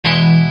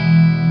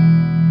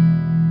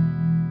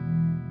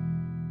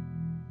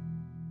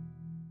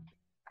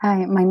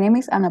Hi, my name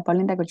is Ana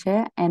Paulina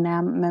Cochea, and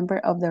I'm a member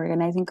of the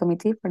organizing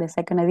committee for the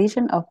second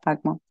edition of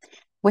PAGMO.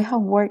 We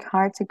have worked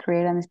hard to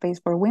create a space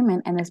for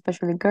women and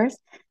especially girls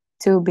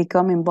to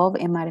become involved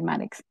in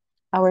mathematics.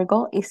 Our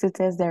goal is to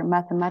test their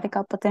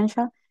mathematical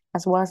potential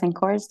as well as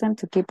encourage them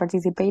to keep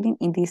participating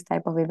in these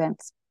type of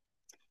events.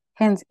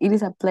 Hence, it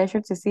is a pleasure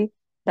to see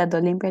that the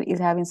Olympiad is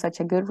having such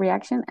a good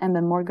reaction and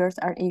that more girls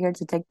are eager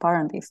to take part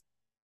on this.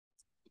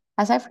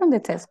 Aside from the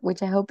test,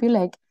 which I hope you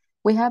like,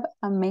 we have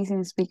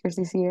amazing speakers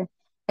this year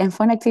and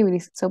fun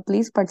activities, so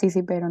please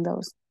participate on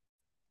those.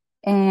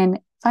 And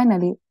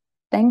finally,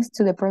 thanks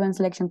to the program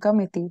selection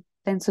committee,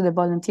 thanks to the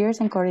volunteers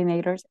and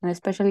coordinators, and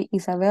especially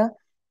Isabel,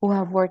 who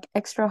have worked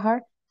extra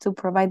hard to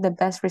provide the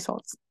best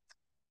results.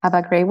 Have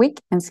a great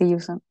week and see you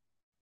soon.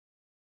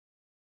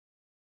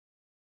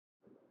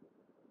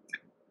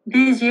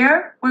 This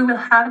year, we will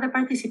have the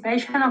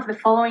participation of the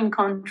following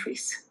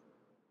countries: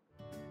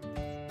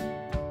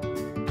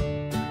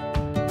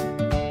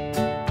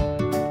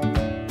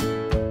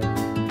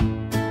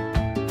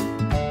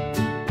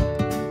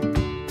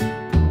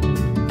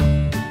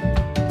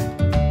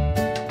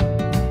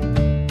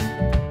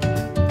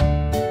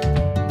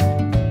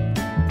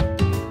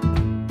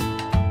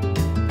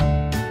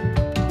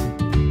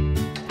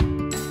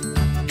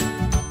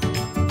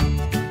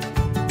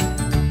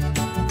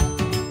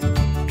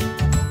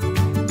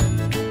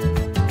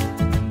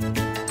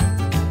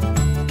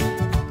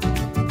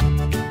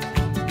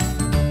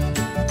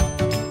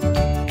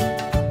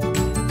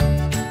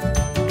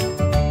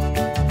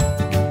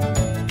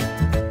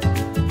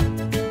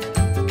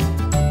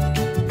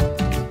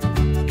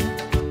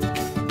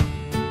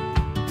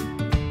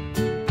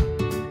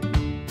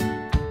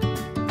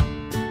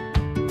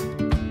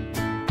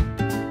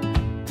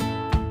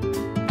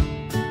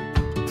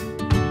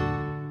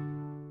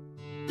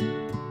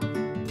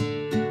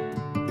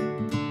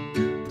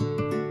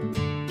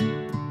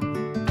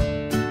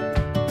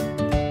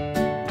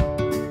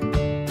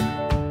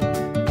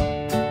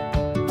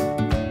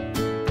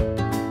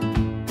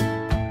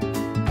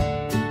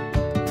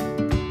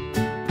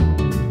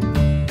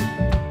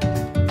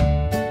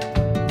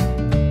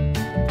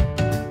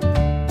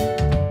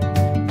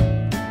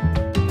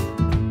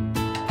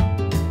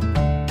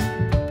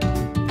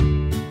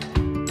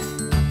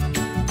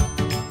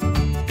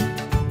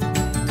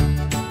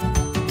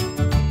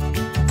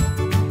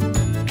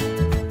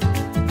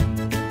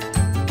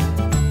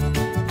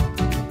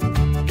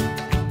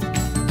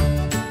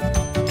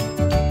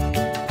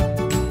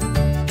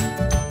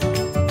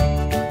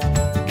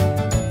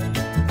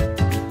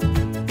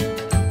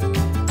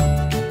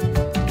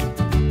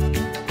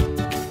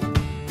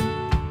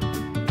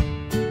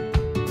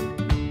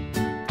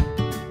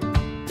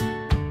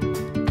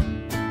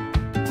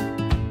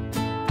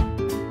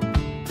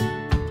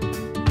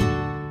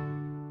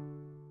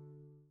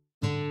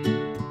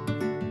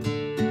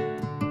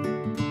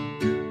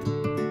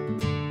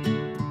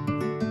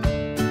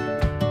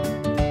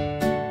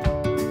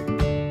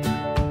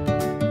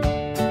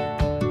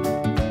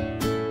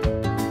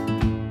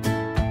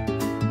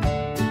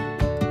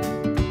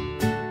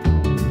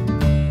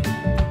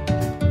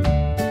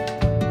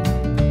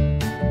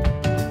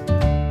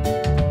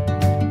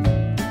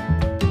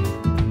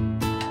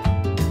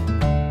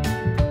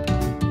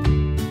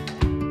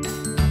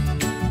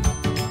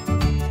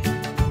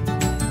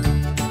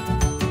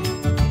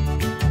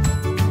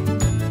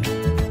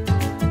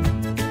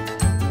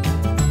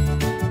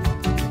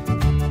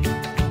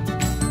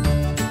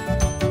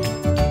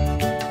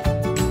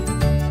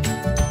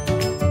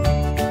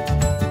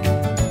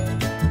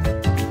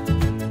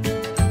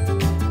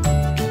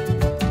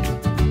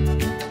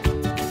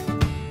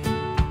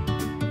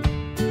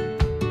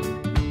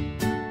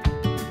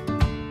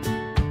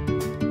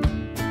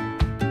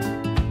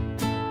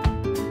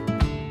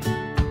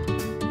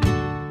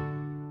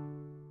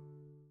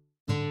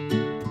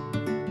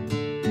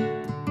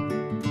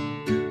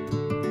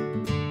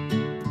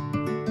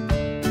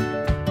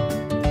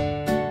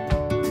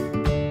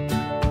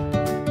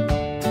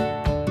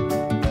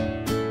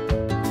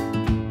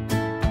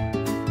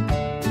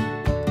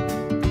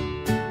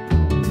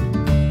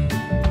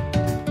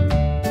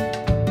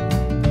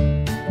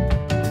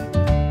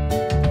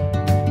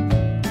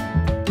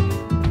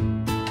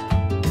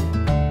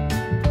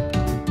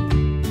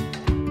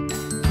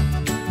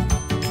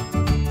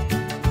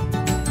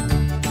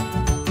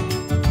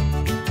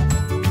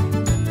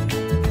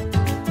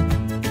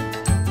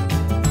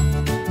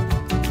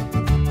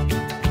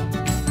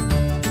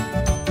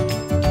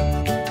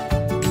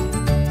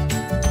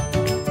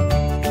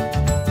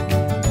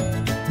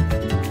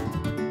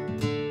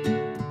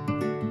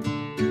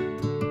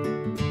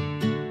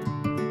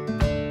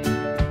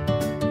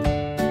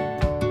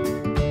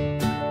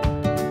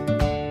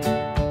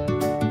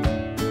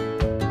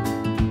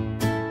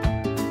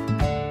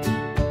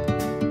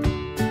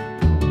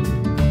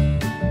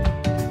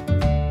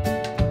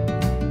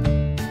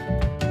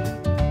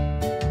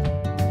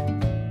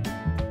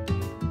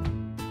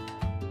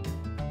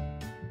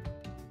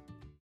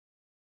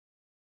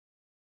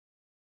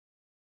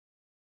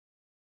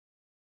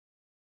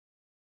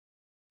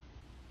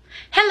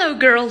 Hello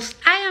girls,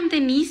 I am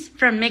Denise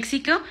from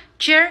Mexico,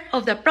 chair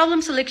of the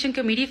Problem Selection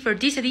Committee for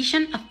this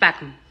edition of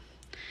PAGMO.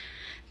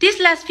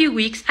 These last few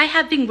weeks I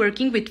have been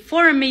working with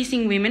 4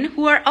 amazing women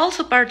who are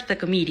also part of the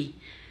committee.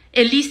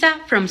 Elisa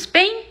from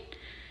Spain,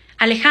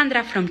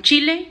 Alejandra from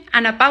Chile,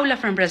 Ana Paula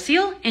from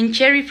Brazil, and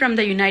Cherry from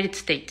the United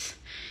States.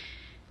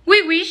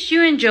 We wish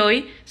you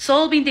enjoy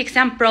solving the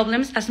exam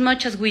problems as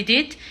much as we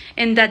did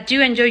and that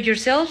you enjoy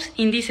yourselves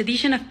in this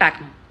edition of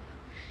PAGMO.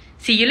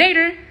 See you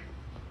later!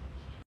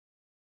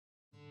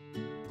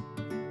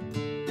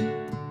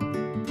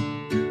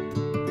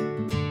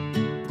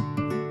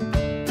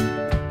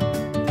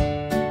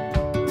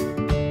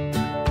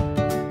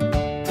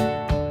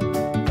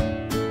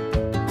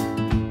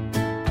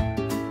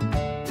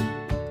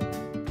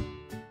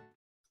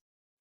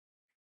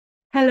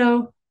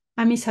 Hello,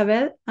 I'm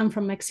Isabel. I'm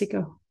from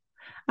Mexico.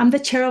 I'm the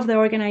chair of the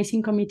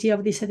organizing committee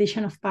of this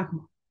edition of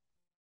PAGMO.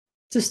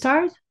 To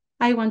start,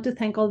 I want to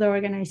thank all the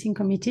organizing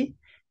committee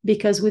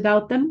because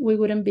without them, we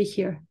wouldn't be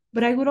here.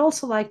 But I would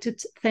also like to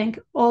thank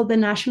all the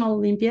national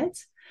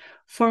Olympiads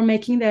for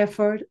making the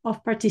effort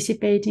of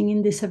participating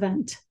in this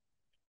event.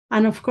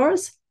 And of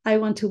course, I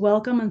want to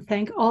welcome and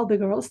thank all the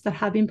girls that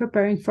have been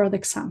preparing for the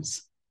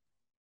exams.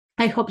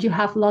 I hope you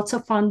have lots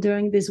of fun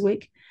during this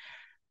week.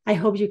 I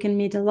hope you can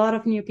meet a lot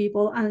of new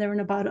people and learn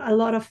about a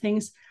lot of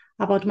things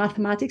about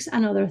mathematics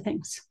and other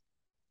things.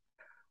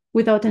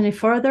 Without any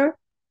further,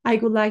 I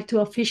would like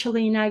to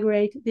officially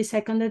inaugurate the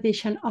second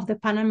edition of the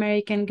Pan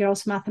American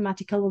Girls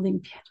Mathematical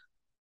Olympiad.